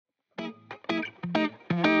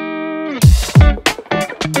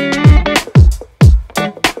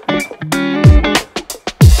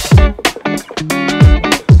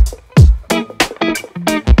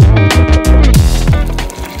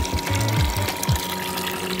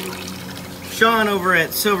Sean over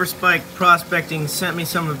at Silver Spike Prospecting sent me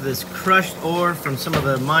some of this crushed ore from some of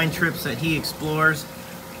the mine trips that he explores.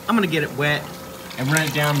 I'm gonna get it wet and run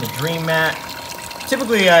it down the dream mat.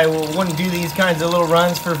 Typically I wouldn't do these kinds of little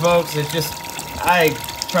runs for folks. It's just, I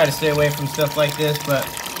try to stay away from stuff like this, but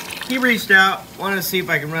he reached out, wanted to see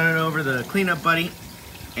if I can run it over the cleanup buddy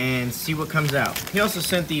and see what comes out. He also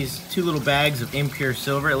sent these 2 little bags of impure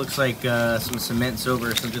silver. It looks like some cement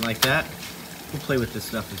silver or something like that. We'll play with this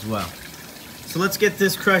stuff as well. So let's get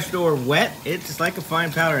this crushed ore wet. It's like a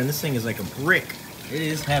fine powder, and this thing is like a brick. It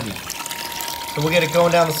is heavy. So we'll get it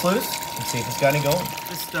going down the sluice and see if it's got any going.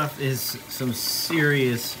 This stuff is some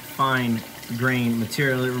serious fine grain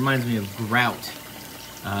material. It reminds me of grout.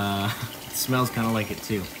 It smells kind of like it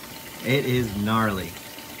too. It is gnarly.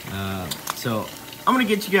 So I'm gonna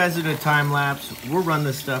get you guys into a time lapse. We'll run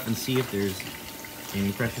this stuff and see if there's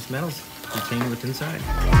any precious metals contained within inside.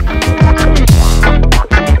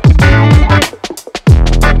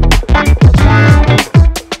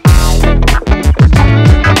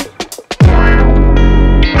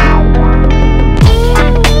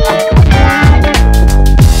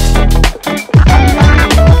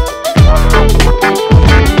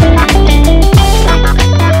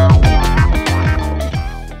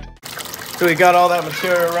 So we got all that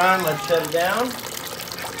material around, let's set it down.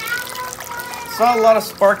 Saw a lot of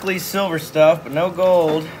sparkly silver stuff, but no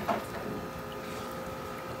gold.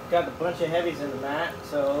 Got a bunch of heavies in the mat,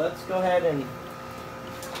 so let's go ahead and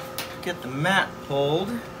get the mat pulled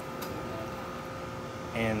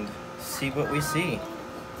and see what we see.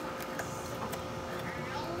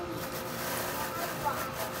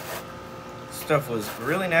 Stuff was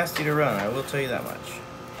really nasty to run, I will tell you that much.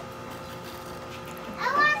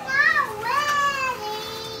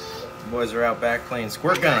 Boys are out back playing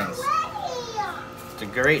squirt guns. It's a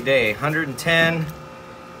great day. 110,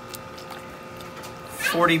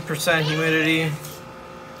 40% humidity.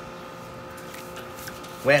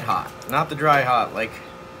 Wet hot, not the dry hot like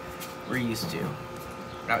we're used to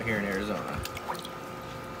out here in Arizona.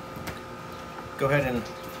 Go ahead and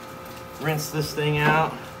rinse this thing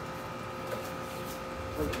out.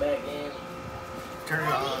 Put it back in. Turn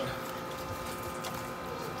it on.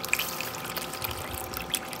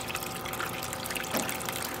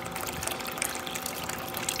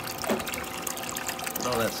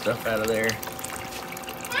 All that stuff out of there.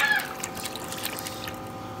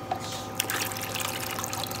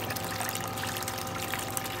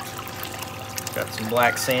 Got some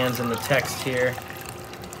black sands in the text here.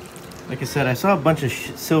 Like I said, I saw a bunch of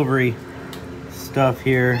silvery stuff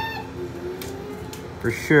here.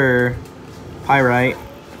 For sure, pyrite,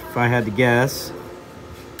 if I had to guess.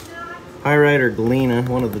 Pyrite or galena,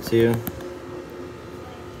 one of the two.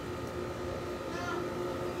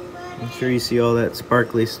 I'm sure you see all that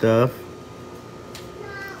sparkly stuff.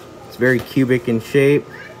 It's very cubic in shape.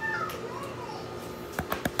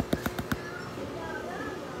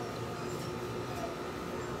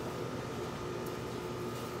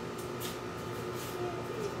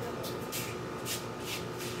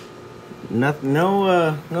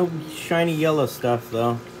 No shiny yellow stuff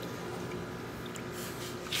though.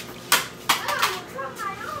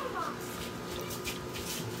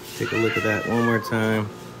 Take a look at that one more time.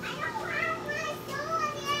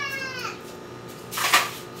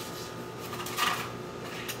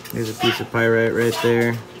 There's a piece of pyrite right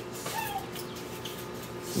there.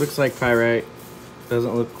 Looks like pyrite.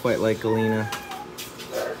 Doesn't look quite like galena.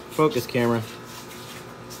 Focus camera.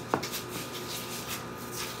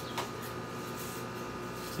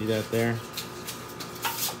 See that there?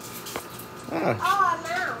 Ah. Oh,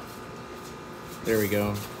 no. There we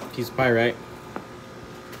go. Piece of pyrite.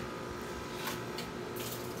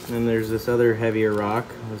 And then there's this other heavier rock.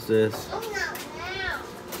 What's this?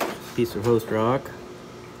 Piece of host rock.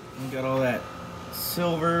 We got all that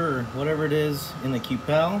silver or whatever it is in the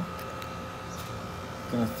cupel.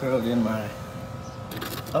 Gonna throw it in my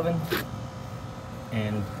oven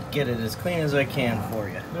and get it as clean as I can for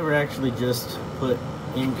you. Never actually just put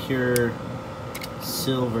impure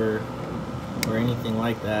silver or anything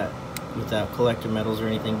like that without collector metals or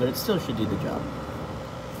anything, but it still should do the job.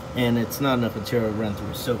 And it's not enough material to run through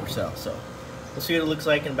a silver cell, so we'll see what it looks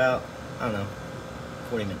like in about, I don't know,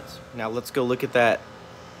 40 minutes. Now let's go look at that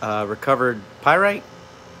recovered pyrite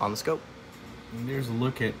on the scope. And there's a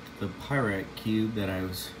look at the pyrite cube that I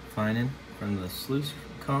was finding from the sluice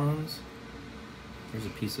cones. There's a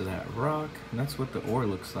piece of that rock, and that's what the ore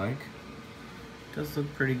looks like. It does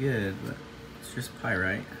look pretty good, but it's just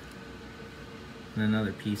pyrite. And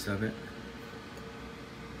another piece of it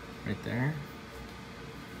right there.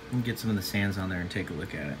 You can get some of the sands on there and take a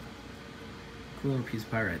look at it. Cool little piece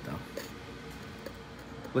of pyrite though.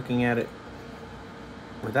 Looking at it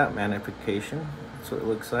without magnification. That's what it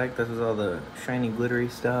looks like. This is all the shiny glittery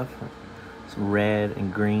stuff. Some red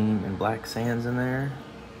and green and black sands in there.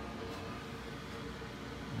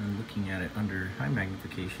 And looking at it under high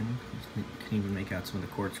magnification, you can even make out some of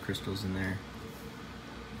the quartz crystals in there.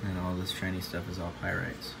 And all this shiny stuff is all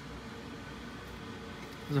pyrites.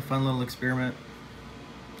 It was a fun little experiment.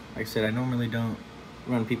 Like I said, I normally don't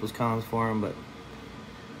run people's comms for them, but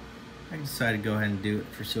I decided to go ahead and do it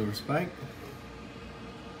for silver spike.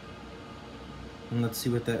 And let's see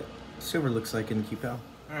what that silver looks like in the cupel.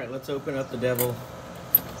 All right, let's open up the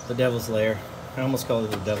devil's lair. I almost called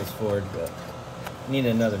it the devil's forge, but I need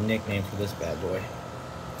another nickname for this bad boy.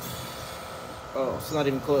 Oh, it's not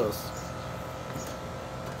even close.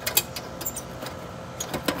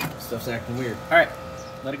 Stuff's acting weird. All right,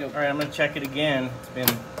 let it go. All right, I'm gonna check it again. It's been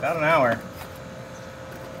about an hour.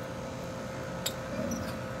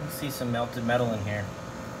 Let's see some melted metal in here.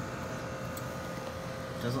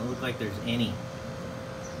 Doesn't look like there's any.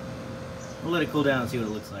 We'll let it cool down and see what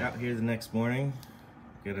it looks like. Out here the next morning,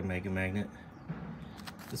 got a mega magnet.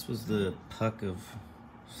 This was the puck of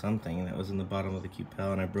something that was in the bottom of the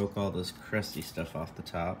cupel, and I broke all this crusty stuff off the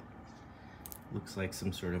top. Looks like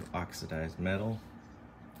some sort of oxidized metal.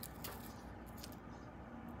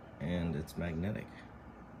 And it's magnetic,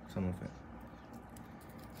 some of it.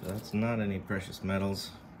 So that's not any precious metals.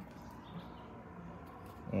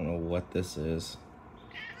 I don't know what this is.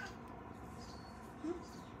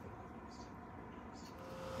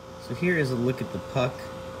 So here is a look at the puck,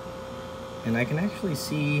 and I can actually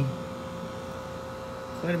see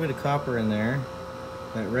quite a bit of copper in there.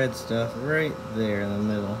 That red stuff right there in the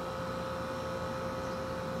middle.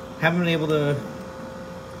 Haven't been able to,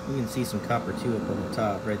 you can see some copper too up on the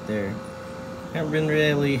top right there. Haven't been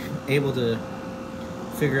really able to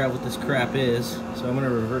figure out what this crap is, so I'm going to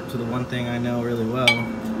revert to the one thing I know really well,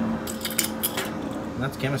 and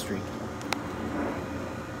that's chemistry.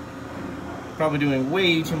 Probably doing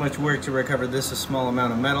way too much work to recover this a small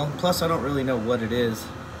amount of metal, plus I don't really know what it is,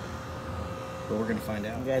 but we're going to find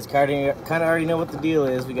out. You guys kind of already know what the deal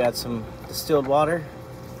is. We got some distilled water,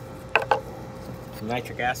 some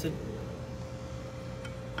nitric acid.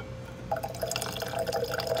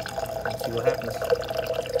 Let's see what happens.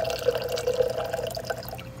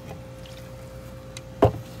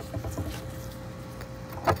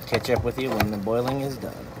 Catch up with you when the boiling is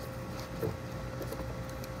done.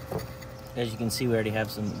 As you can see, we already have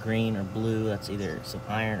some green or blue. That's either some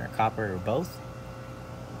iron or copper or both.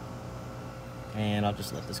 And I'll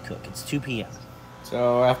just let this cook. It's 2 p.m.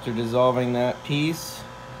 So after dissolving that piece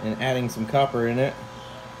and adding some copper in it,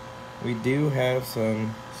 we do have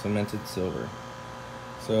some cemented silver.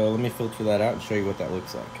 So let me filter that out and show you what that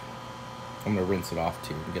looks like. I'm gonna rinse it off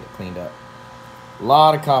too and get it cleaned up. A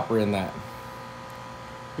lot of copper in that.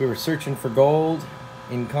 We were searching for gold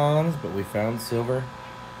in cons, but we found silver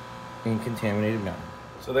in contaminated metal.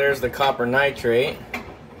 So there's the copper nitrate.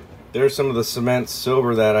 There's some of the cement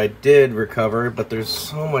silver that I did recover, but there's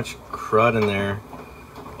so much crud in there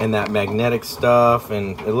and that magnetic stuff,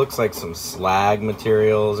 and it looks like some slag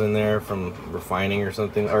materials in there from refining or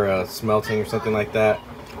something, or smelting or something like that.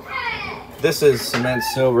 This is cement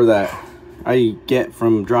silver that I get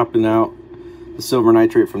from dropping out the silver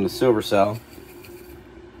nitrate from the silver cell,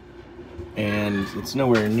 and it's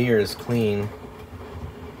nowhere near as clean.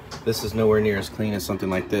 This is nowhere near as clean as something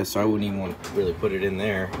like this, so I wouldn't even want to really put it in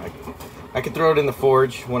there. I could throw it in the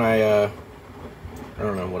forge when I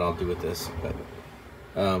don't know what I'll do with this, but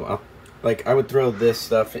I would throw this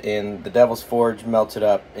stuff in the Devil's Forge, melt it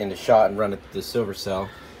up into shot and run it to the silver cell.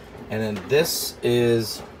 And then this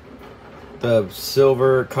is the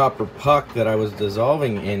silver copper puck that I was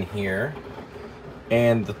dissolving in here.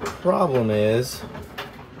 And the problem is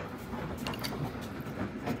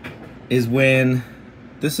when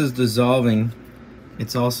this is dissolving,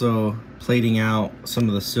 it's also plating out some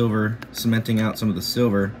of the silver, cementing out some of the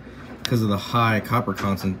silver because of the high copper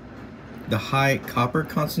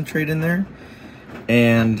concentrate in there,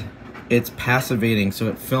 and it's passivating, so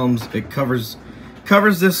it covers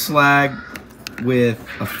this slag with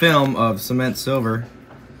a film of cement silver,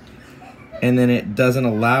 and then it doesn't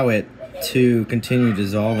allow it to continue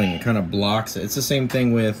dissolving. It kind of blocks it. It's the same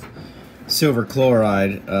thing with silver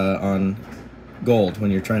chloride on gold when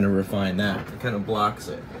you're trying to refine that. It kind of blocks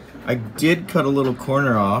it. I did cut a little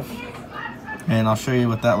corner off, and I'll show you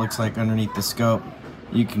what that looks like underneath the scope.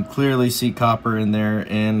 You can clearly see copper in there,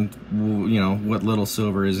 and you know what little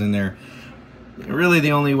silver is in there. Really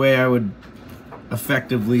the only way I would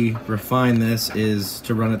effectively refine this is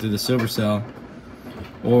to run it through the silver cell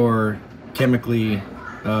or chemically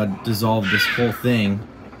dissolve this whole thing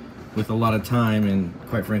with a lot of time, and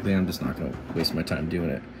quite frankly, I'm just not going to waste my time doing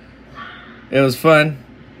it. It was fun,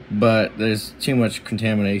 but there's too much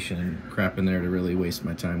contamination and crap in there to really waste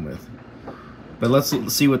my time with. But let's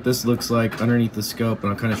see what this looks like underneath the scope,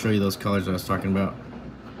 and I'll kind of show you those colors I was talking about.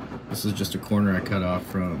 This is just a corner I cut off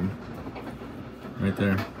from right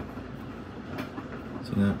there.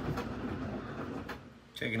 See that?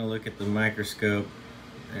 Taking a look at the microscope,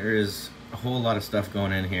 there is a whole lot of stuff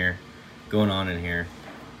going on in here.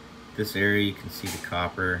 This area, you can see the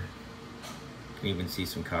copper. You can even see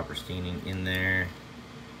some copper staining in there.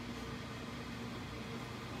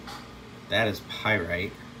 That is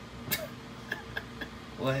pyrite.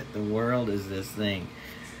 What the world is this thing?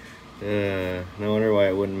 No wonder why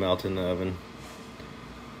it wouldn't melt in the oven.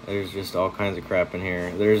 There's just all kinds of crap in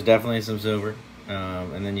here. There's definitely some silver,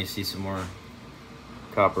 and then you see some more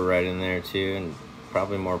copper right in there too, and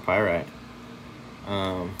probably more pyrite.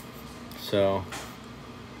 So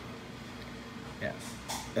yeah,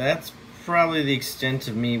 that's probably the extent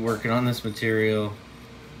of me working on this material.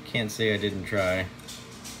 Can't say I didn't try.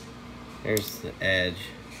 There's the edge.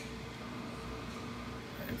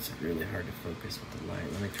 It's really hard to focus with the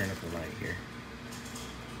light. Let me turn up the light here.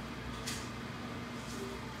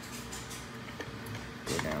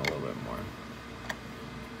 Go down a little bit more.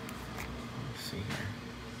 Let's see here.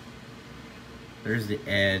 There's the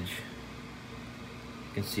edge.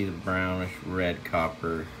 You can see the brownish red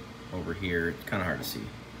copper over here. It's kind of hard to see.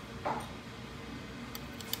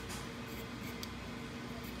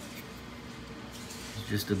 It's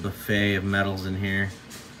just a buffet of metals in here.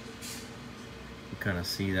 Kind of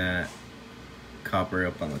see that copper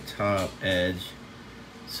up on the top edge,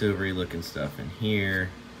 silvery looking stuff in here,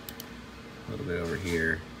 a little bit over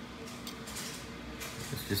here.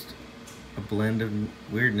 It's just a blend of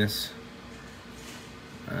weirdness.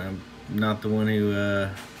 I'm not the one who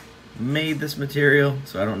made this material,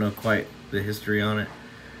 so I don't know quite the history on it,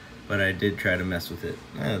 but I did try to mess with it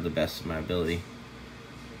the best of my ability.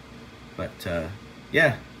 But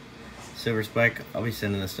yeah, Silver Spike, I'll be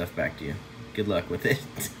sending this stuff back to you. Good luck with it.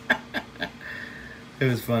 It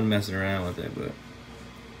was fun messing around with it, but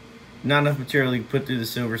not enough material you can put through the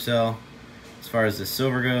silver cell as far as the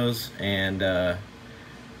silver goes, and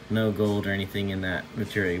no gold or anything in that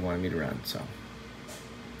material you wanted me to run, so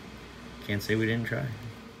can't say we didn't try.